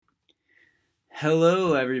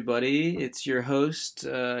Hello, everybody. It's your host,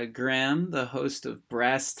 Graham, the host of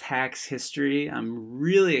Brass Tacks History. I'm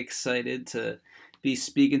really excited to be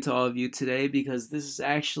speaking to all of you today because this is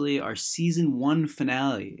actually our season one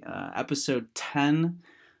finale, episode 10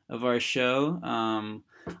 of our show.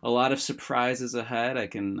 A lot of surprises ahead. I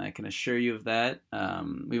can assure you of that.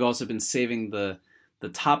 We've also been saving the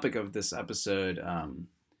topic of this episode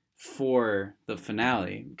for the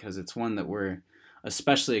finale because it's one that we're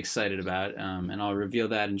especially excited about, and I'll reveal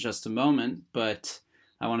that in just a moment. But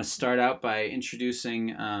I want to start out by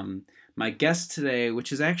introducing my guest today,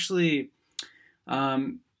 which is actually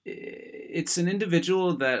it's an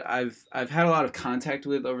individual that I've had a lot of contact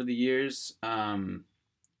with over the years.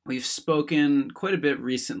 We've spoken quite a bit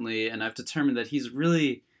recently, and I've determined that he's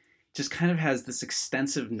really just kind of has this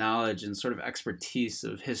extensive knowledge and sort of expertise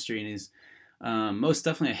of history, and he's most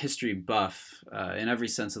definitely a history buff in every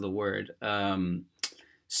sense of the word.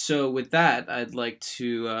 So with that, I'd like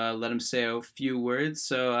to let him say a few words.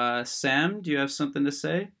 So Sam, do you have something to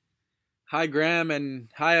say? Hi, Graham, and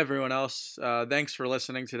hi, everyone else. Thanks for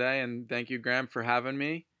listening today, and thank you, Graham, for having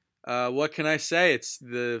me. What can I say? It's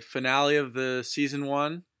the finale of the season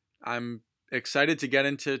one. I'm excited to get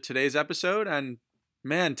into today's episode, and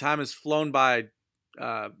man, time has flown by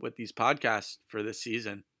with these podcasts for this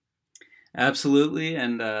season. Absolutely,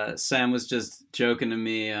 and Sam was just joking to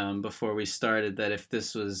me before we started that if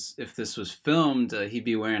this was filmed, he'd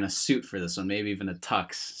be wearing a suit for this one, maybe even a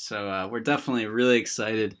tux. So we're definitely really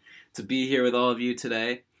excited to be here with all of you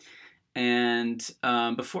today. And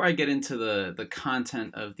before I get into the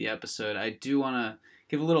content of the episode, I do want to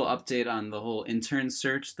give a little update on the whole intern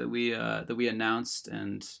search that we announced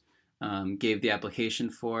and gave the application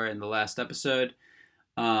for in the last episode.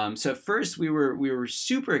 So at first we were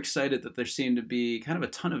super excited that there seemed to be kind of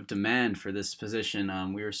a ton of demand for this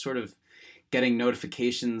position. We were sort of getting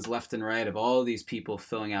notifications left and right of all of these people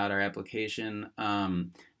filling out our application.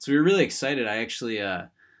 So we were really excited. I actually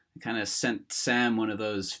kind of sent Sam one of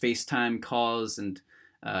those FaceTime calls and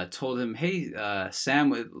told him, "Hey,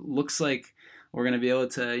 Sam, it looks like we're going to be able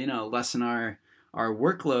to, lessen our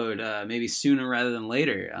workload maybe sooner rather than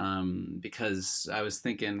later." Because I was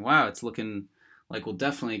thinking, wow, it's looking like we'll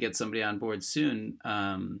definitely get somebody on board soon.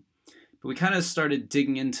 But we kind of started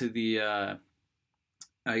digging into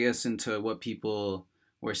I guess, into what people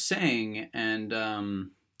were saying,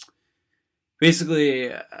 and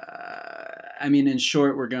basically, I mean, in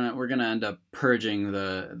short, we're gonna end up purging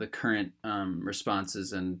the current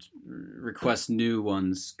responses and request new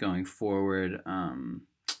ones going forward.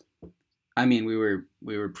 I mean, we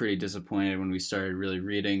were pretty disappointed when we started really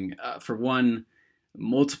reading. For one,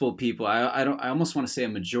 multiple people. I don't. I almost want to say a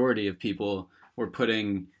majority of people were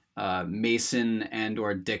putting Mason and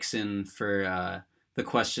or Dixon for the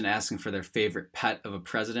question asking for their favorite pet of a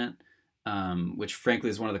president, which frankly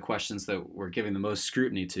is one of the questions that we're giving the most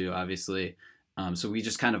scrutiny to, obviously. So we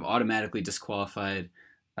just kind of automatically disqualified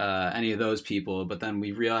any of those people. But then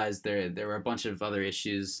we realized there were a bunch of other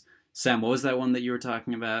issues. Sam, what was that one that you were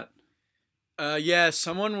talking about? Yeah,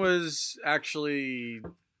 someone was actually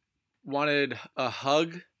wanted a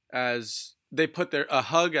hug as they put their a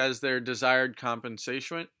hug as their desired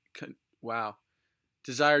compensation. Wow,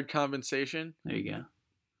 desired compensation, There you go.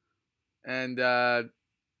 and that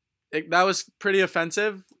was pretty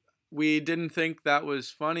offensive. We didn't think that was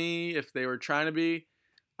funny if they were trying to be.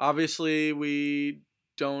 Obviously, we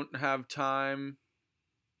don't have time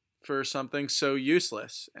for something so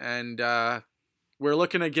useless, and we're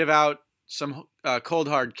looking to give out some cold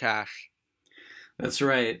hard cash. That's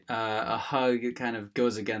right. A hug kind of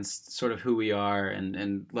goes against sort of who we are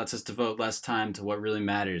and lets us devote less time to what really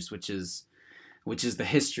matters, which is the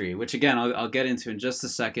history. Which again, I'll get into in just a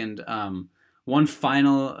second. One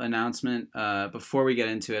final announcement before we get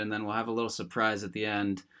into it, and then we'll have a little surprise at the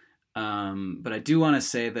end. But I do want to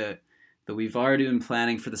say that we've already been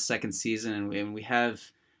planning for the second season, and we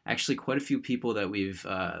have actually quite a few people that we've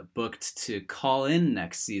booked to call in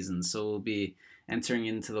next season. So we'll be entering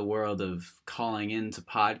into the world of calling into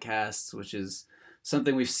podcasts, which is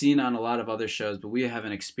something we've seen on a lot of other shows, but we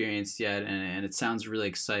haven't experienced yet, and it sounds really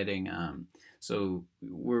exciting. So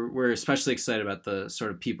we're especially excited about the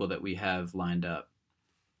sort of people that we have lined up.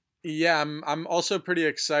 Yeah, I'm also pretty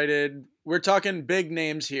excited. We're talking big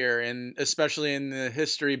names here, and especially in the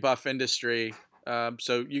history buff industry.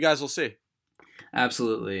 So you guys will see.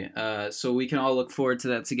 Absolutely. So we can all look forward to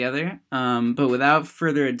that together. But without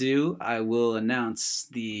further ado, I will announce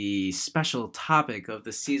the special topic of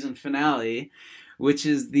the season finale, which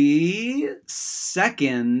is the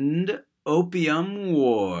Second Opium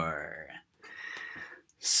War.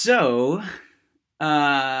 So,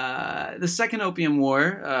 The Second Opium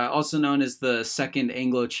War, also known as the Second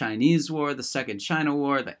Anglo-Chinese War, the Second China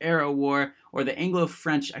War, the Arrow War, or the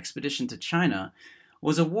Anglo-French Expedition to China,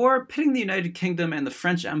 was a war pitting the United Kingdom and the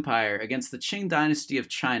French Empire against the Qing dynasty of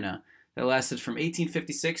China that lasted from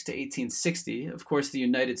 1856 to 1860. Of course, the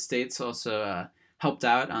United States also helped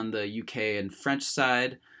out on the UK and French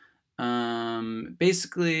side.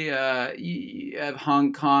 Basically, you have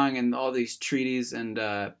Hong Kong and all these treaties and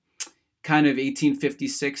kind of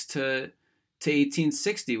 1856 to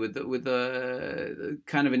 1860 with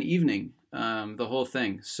kind of an evening, the whole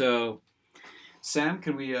thing. So, Sam,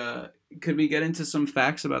 could we get into some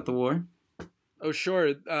facts about the war? Oh,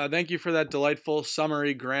 sure. Thank you for that delightful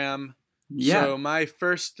summary, Graham. Yeah. So my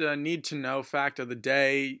first need to know fact of the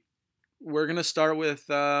day, we're going to start with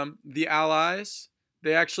the Allies.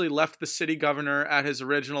 They actually left the city governor at his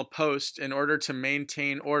original post in order to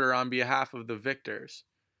maintain order on behalf of the victors.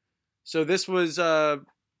 So this was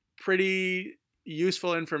pretty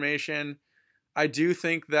useful information. I do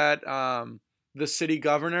think that the city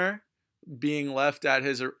governor being left at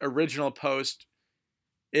his original post,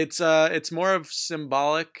 it's more of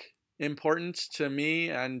symbolic importance to me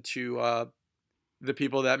and to the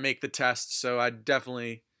people that make the tests. So I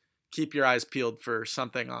definitely keep your eyes peeled for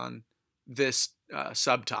something on this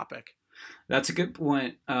subtopic. That's a good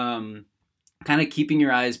point. Kind of keeping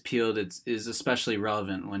your eyes peeled is especially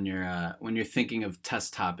relevant when you're thinking of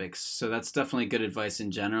test topics. So that's definitely good advice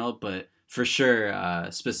in general, but for sure,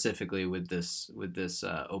 specifically with this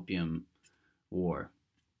opium war.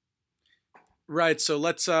 Right. So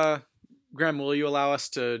let's, Graham, will you allow us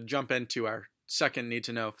to jump into our second need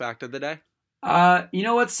to know fact of the day? You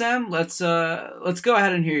know what, Sam? Let's go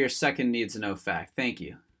ahead and hear your second need to know fact. Thank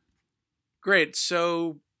you. Great.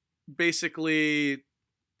 So basically,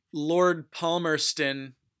 Lord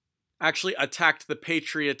Palmerston actually attacked the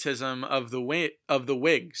patriotism of the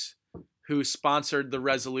Whigs, who sponsored the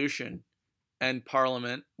resolution, and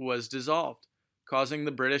Parliament was dissolved, causing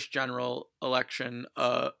the British general election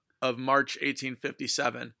of March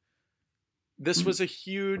 1857. This was a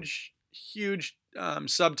huge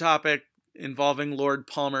subtopic involving Lord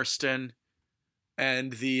Palmerston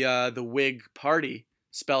and the Whig Party,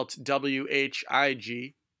 spelt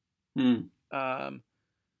WHIG.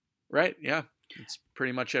 Right, yeah. That's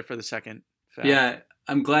pretty much it for the second fact. Yeah,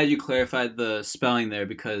 I'm glad you clarified the spelling there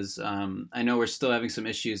because I know we're still having some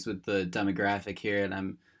issues with the demographic here, and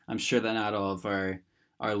I'm sure that not all of our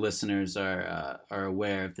listeners are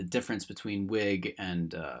aware of the difference between wig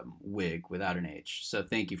and wig without an H. So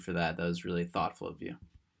thank you for that. That was really thoughtful of you.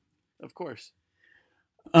 Of course.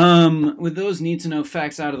 With those need to know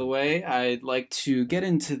facts out of the way, I'd like to get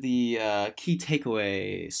into the key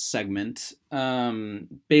takeaway segment.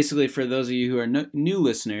 Basically, for those of you who are new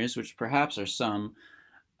listeners, which perhaps are some,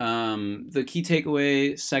 the key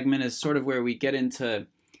takeaway segment is sort of where we get into,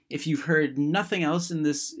 if you've heard nothing else in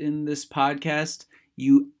this podcast,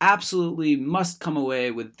 you absolutely must come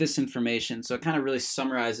away with this information. So it kind of really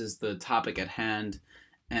summarizes the topic at hand.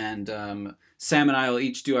 And Sam and I will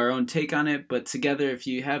each do our own take on it, but together, if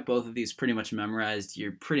you have both of these pretty much memorized,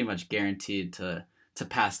 you're pretty much guaranteed to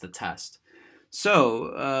pass the test.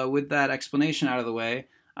 So, with that explanation out of the way,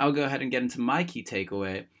 I'll go ahead and get into my key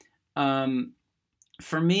takeaway.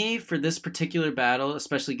 For me, for this particular battle,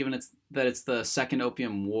 especially given that it's the Second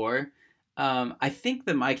Opium War, I think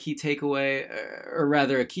that my key takeaway, or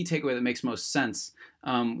rather a key takeaway that makes most sense,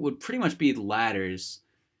 would pretty much be ladders,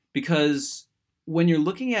 because when you're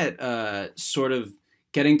looking at sort of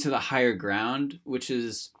getting to the higher ground, which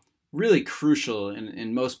is really crucial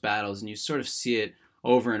in most battles, and you sort of see it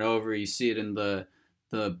over and over. You see it in the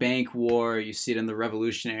Bank War, you see it in the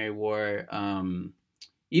Revolutionary War,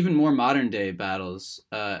 even more modern day battles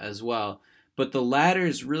as well. But the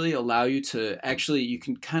ladders really allow you to actually, you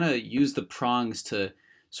can kind of use the prongs to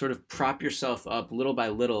sort of prop yourself up little by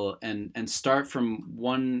little and start from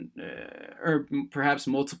one or perhaps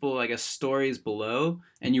multiple, I guess, stories below,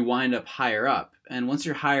 and you wind up higher up. And once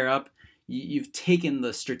you're higher up, you've taken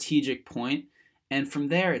the strategic point, and from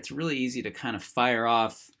there, it's really easy to kind of fire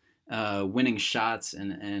off winning shots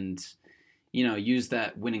and use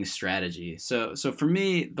that winning strategy. So for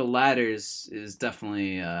me, the ladders is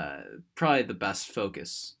definitely probably the best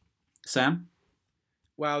focus. Sam?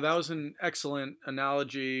 Wow, that was an excellent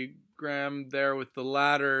analogy, Graham, there with the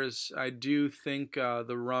ladders. I do think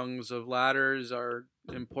the rungs of ladders are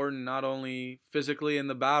important not only physically in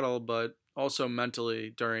the battle, but also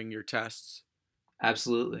mentally during your tests.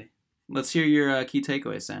 Absolutely. Let's hear your key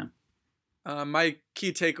takeaway, Sam. My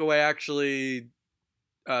key takeaway actually,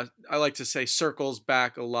 I like to say circles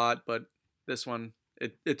back a lot, but this one,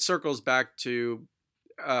 it circles back to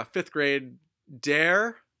 5th grade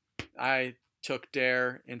DARE. I took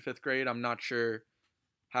DARE in 5th grade. I'm not sure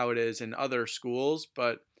how it is in other schools,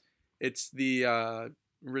 but it's the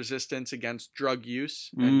resistance against drug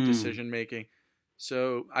use and decision making.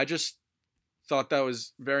 So I just thought that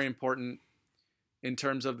was very important in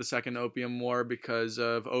terms of the Second Opium War because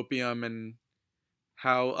of opium and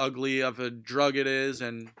how ugly of a drug it is.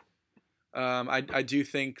 And I do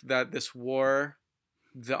think that this war,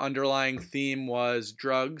 the underlying theme was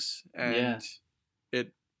drugs, and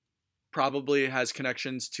it probably has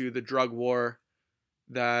connections to the drug war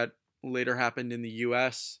that later happened in the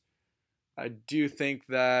US. I do think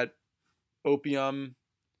that opium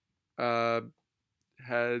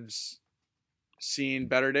has seen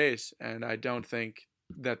better days, and I don't think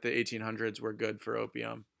that the 1800s were good for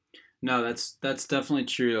opium. No, that's definitely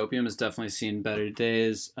true. Opium has definitely seen better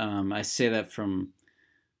days. I say that from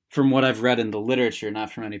what I've read in the literature,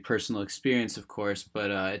 not from any personal experience, of course, but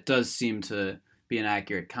it does seem to be an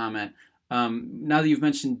accurate comment. Now that you've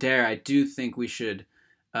mentioned DARE, I do think we should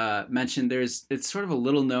mention it's sort of a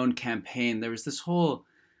little known campaign. There was this whole,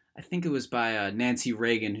 I think it was by Nancy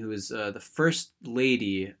Reagan, who was the first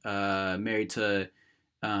lady married to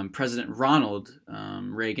President Ronald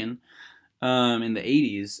Reagan in the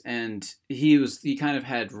 80s, and he kind of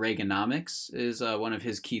had Reaganomics is one of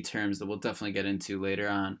his key terms that we'll definitely get into later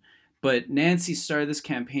on. But Nancy started this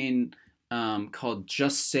campaign called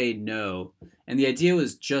Just Say No, and the idea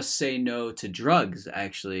was just say no to drugs,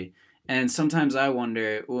 actually. And sometimes I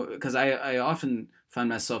wonder, because I often find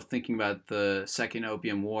myself thinking about the Second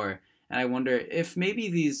Opium War, and I wonder if maybe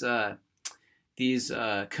these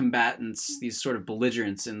combatants, these sort of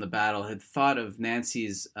belligerents in the battle, had thought of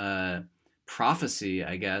Nancy's prophecy,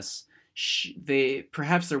 I guess.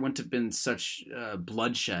 Perhaps there wouldn't have been such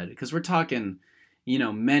bloodshed, because we're talking,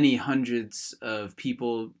 many hundreds of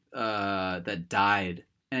people that died,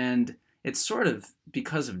 and it's sort of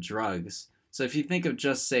because of drugs. So if you think of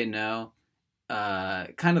Just Say No,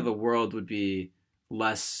 kind of the world would be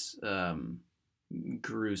less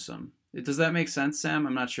gruesome. Does that make sense, Sam?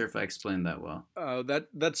 I'm not sure if I explained that well. Oh,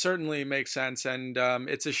 that certainly makes sense, and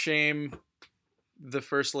it's a shame the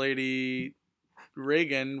First Lady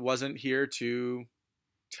Reagan wasn't here to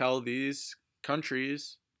tell these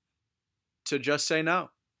countries to just say no.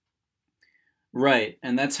 Right,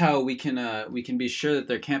 and that's how we can be sure that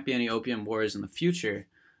there can't be any opium wars in the future,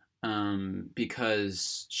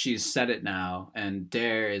 because she's said it now, and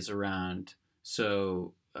DARE is around,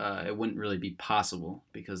 so it wouldn't really be possible,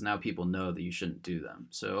 because now people know that you shouldn't do them.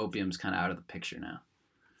 So opium's kind of out of the picture now.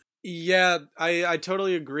 Yeah, I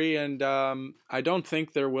totally agree, and I don't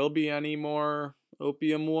think there will be any more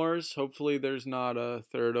opium wars. Hopefully there's not a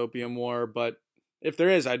third opium war, but if there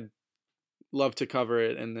is, I'd love to cover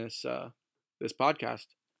it in this this podcast.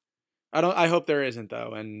 I hope there isn't,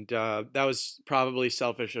 though, and that was probably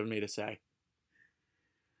selfish of me to say.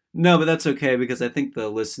 No, but that's okay, because I think the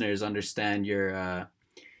listeners understand your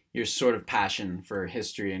sort of passion for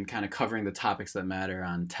history and kind of covering the topics that matter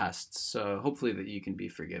on tests. So hopefully that you can be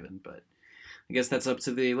forgiven, but I guess that's up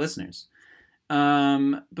to the listeners.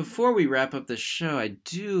 Before we wrap up the show, I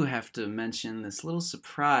do have to mention this little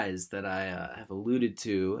surprise that I have alluded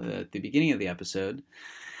to at the beginning of the episode.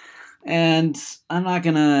 And I'm not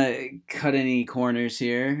going to cut any corners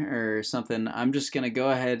here or something. I'm just going to go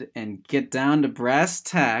ahead and get down to brass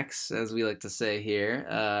tacks, as we like to say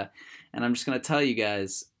here. And I'm just going to tell you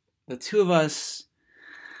guys, the two of us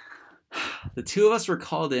were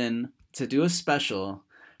called in to do a special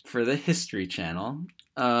for the History Channel.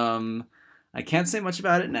 I can't say much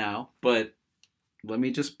about it now, but let me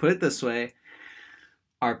just put it this way.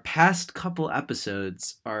 Our past couple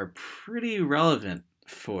episodes are pretty relevant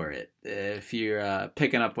for it, if you're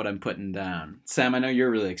picking up what I'm putting down. Sam, I know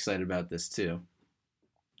you're really excited about this too.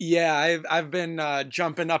 Yeah, I've been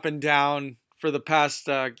jumping up and down for the past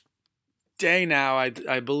day now.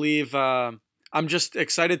 I believe I'm just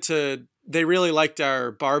excited to. They really liked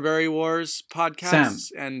our Barbary Wars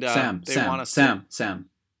podcast, and they want us. Sam,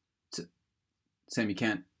 you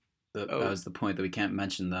can't. That was the point, that we can't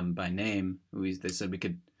mention them by name. They said we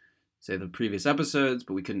could say the previous episodes,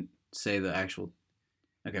 but we couldn't say the actual.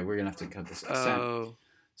 Okay, we're gonna have to cut this. Oh,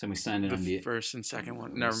 so we signed an NDA. The first and second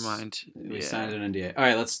one. Never mind. We signed an NDA. All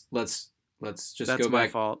right, let's just go back. That's my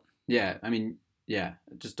fault. Yeah, I mean, yeah.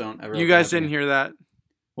 Just don't ever. You guys didn't hear that?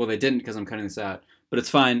 Well, they didn't, because I'm cutting this out. But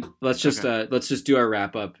it's fine. Let's just do our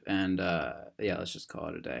wrap up, and let's just call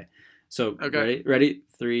it a day. So ready?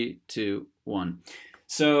 3, 2, 1.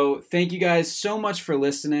 So thank you guys so much for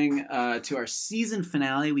listening to our season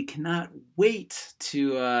finale. We cannot wait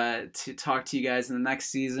to talk to you guys in the next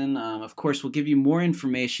season. Of course, we'll give you more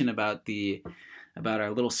information about the about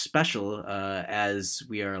our little special as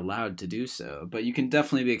we are allowed to do so. But you can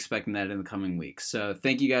definitely be expecting that in the coming weeks. So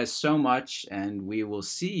thank you guys so much, and we will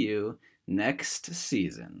see you next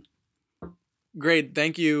season. Great.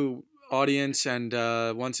 Thank you, audience. And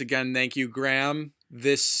once again, thank you, Graham.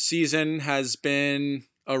 This season has been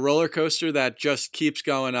a roller coaster that just keeps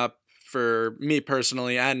going up for me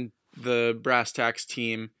personally and the Brass Tacks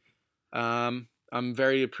team. I'm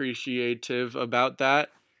very appreciative about that.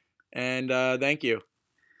 And thank you.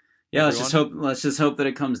 Yeah, let's just hope that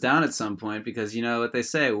it comes down at some point, because you know what they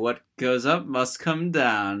say, what goes up must come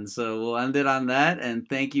down. So we'll end it on that, and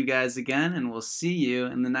thank you guys again, and we'll see you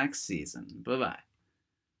in the next season. Bye-bye.